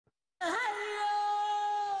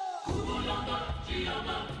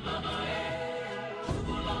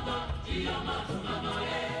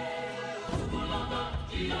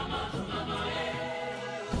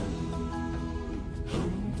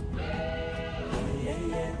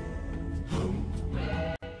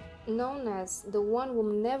Known as the one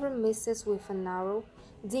who never misses with an arrow,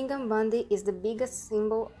 Nzinga Mbandi is the biggest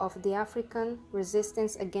symbol of the African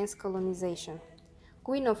resistance against colonization.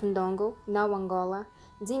 Queen of Ndongo, now Angola,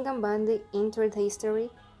 Nzinga Mbandi entered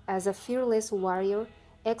history as a fearless warrior,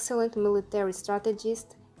 excellent military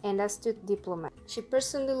strategist, and astute diplomat. She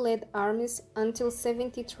personally led armies until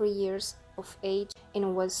 73 years of age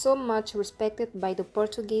and was so much respected by the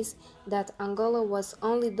Portuguese that Angola was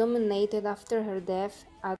only dominated after her death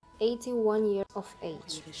at 81 years of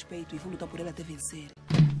age.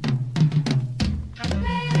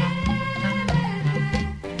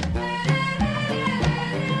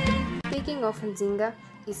 Speaking of Nzinga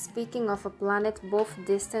is speaking of a planet both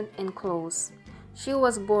distant and close. She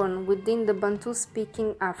was born within the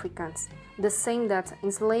Bantu-speaking Africans, the same that,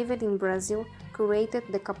 enslaved in Brazil, created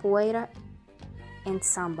the capoeira and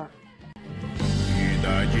samba.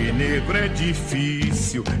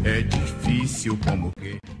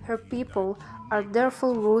 Her people are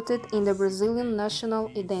therefore rooted in the Brazilian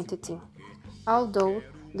national identity, although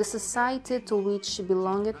the society to which she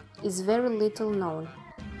belonged is very little known.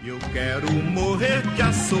 Eu quero morrer de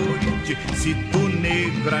açoite se tu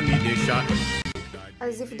negra me deixar.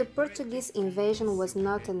 As if the Portuguese invasion was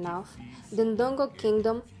not enough, the Ndongo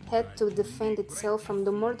kingdom had to defend itself from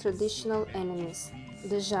the more traditional enemies,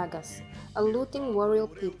 the Jagas, a looting warrior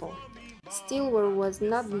people. Still, war was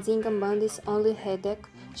not Nzinga Mbandi's only headache.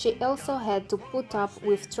 She also had to put up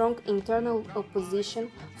with strong internal opposition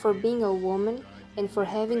for being a woman and for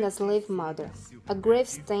having a slave mother, a grave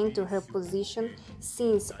stain to her position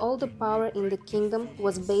since all the power in the kingdom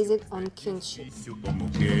was based on kinship.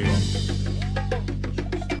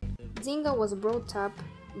 Nzinga was brought up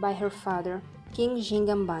by her father, King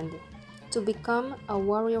Nzinga Mbandi, to become a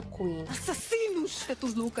warrior queen. Assassinos! É tu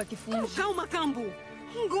louca que funge. Calma, Cambo!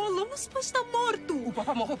 Angola, o pai está morto! O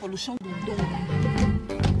papá morreu pelo chão do Ndongo.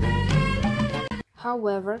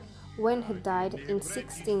 However, when he died in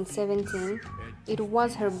 1617, it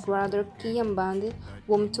was her brother Kia Mbandi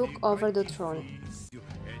who took over the throne.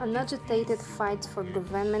 An agitated fight for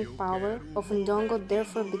government power of Ndongo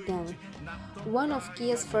therefore began. One of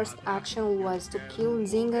Kia's first actions was to kill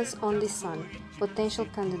Nzinga's only son, potential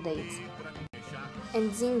candidate.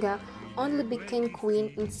 And Nzinga only became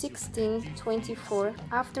queen in 1624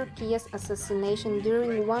 after Kia's assassination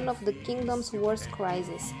during one of the kingdom's worst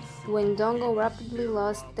crises, when Ndongo rapidly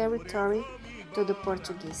lost territory to the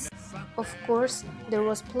Portuguese. Of course, there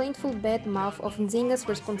was plentiful bad mouth of Nzinga's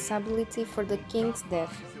responsibility for the king's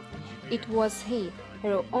death. It was he,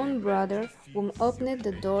 her own brother, who opened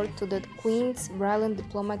the door to the queen's brilliant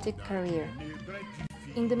diplomatic career.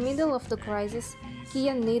 In the middle of the crisis,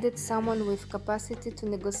 Kia needed someone with capacity to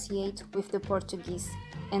negotiate with the Portuguese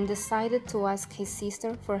and decided to ask his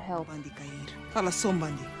sister for help. Fala só,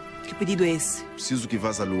 Mbandi. Que pedido é esse? Preciso que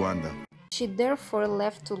vás a Luanda. She therefore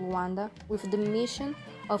left to Luanda with the mission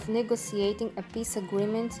of negotiating a peace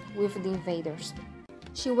agreement with the invaders.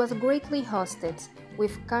 She was greatly hosted,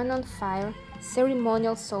 with cannon fire,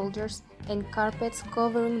 ceremonial soldiers, and carpets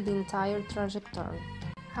covering the entire trajectory.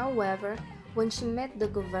 However, when she met the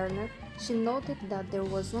governor, she noted that there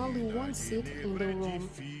was only one seat in the room,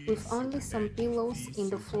 with only some pillows in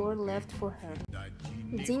the floor left for her.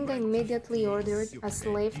 Nzinga immediately ordered a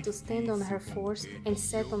slave to stand on her force and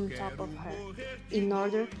sit on top of her, in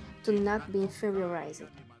order to not be inferiorized.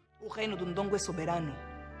 O reino do Ndongo é soberano.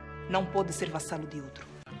 Não pode ser vassalo de outro.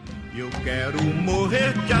 Eu quero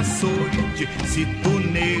morrer de açoite se tu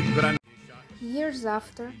negra. Years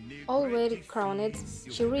after, already crowned,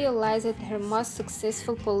 she realized her most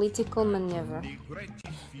successful political maneuver,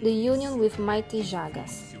 the union with mighty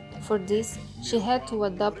Jagas. For this, she had to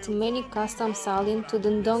adopt many customs alien to the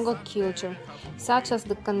Ndongo culture, such as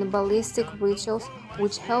the cannibalistic rituals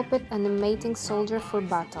which helped animating soldiers for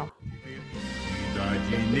battle.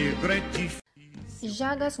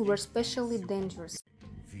 Jagas were especially dangerous.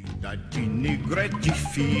 Vida de negro é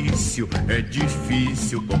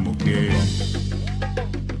difícil como que.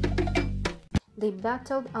 They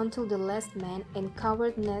battled until the last man, and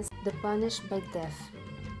cowardness the punished by death.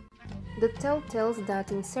 The tale tells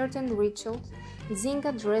that in certain rituals,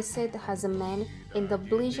 Nzinga dressed as a man and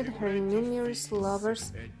obliged her numerous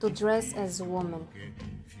lovers to dress as a woman.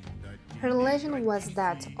 Her legend was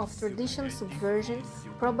that of tradition subversion,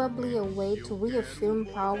 probably a way to reaffirm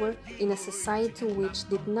power in a society which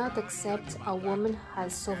did not accept a woman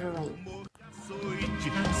as sovereign.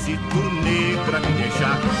 Se tu negra me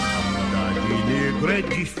deixar negro é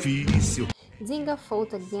difícil. Nzinga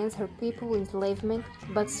fought against her people's enslavement,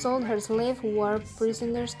 but sold her slave war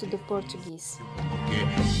prisoners to the Portuguese.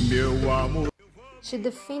 Meu amor. She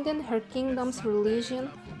defended her kingdom's religion,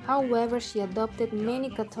 however she adopted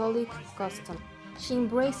many Catholic customs. She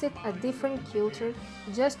embraced a different culture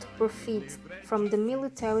just to profit from the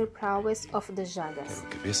military prowess of the Jagas.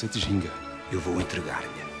 Cabeça de Nzinga, eu vou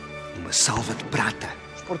entregar-lhe uma salva de prata.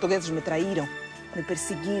 Os portugueses me traíram, me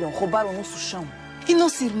perseguiram, roubaram o nosso chão. E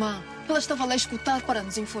nossa irmã? Ela estava lá a escutar para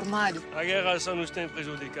nos informar. A guerra só nos tem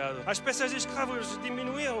prejudicado. As peças de escravos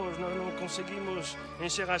diminuíram. Nós não conseguimos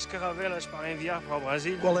encher as caravelas para enviar para o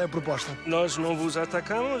Brasil. Qual é a proposta? Nós não vos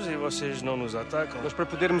atacamos e vocês não nos atacam. Mas para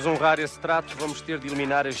podermos honrar esse trato, vamos ter de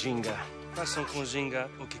eliminar a Nzinga. Façam com Nzinga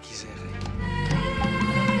o que quiserem.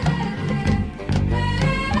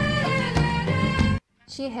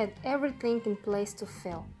 She had everything in place to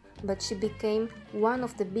fail, but she became one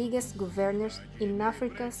of the biggest governors in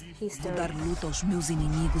Africa's history. Vou dar luta aos meus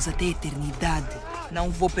inimigos até a eternidade.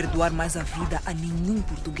 Não vou perdoar mais a vida a nenhum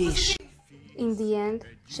português. In the end,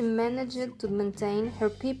 she managed to maintain her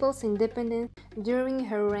people's independence during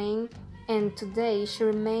her reign, and today she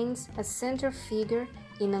remains a central figure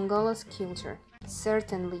in Angola's culture.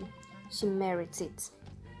 Certainly, she merits it.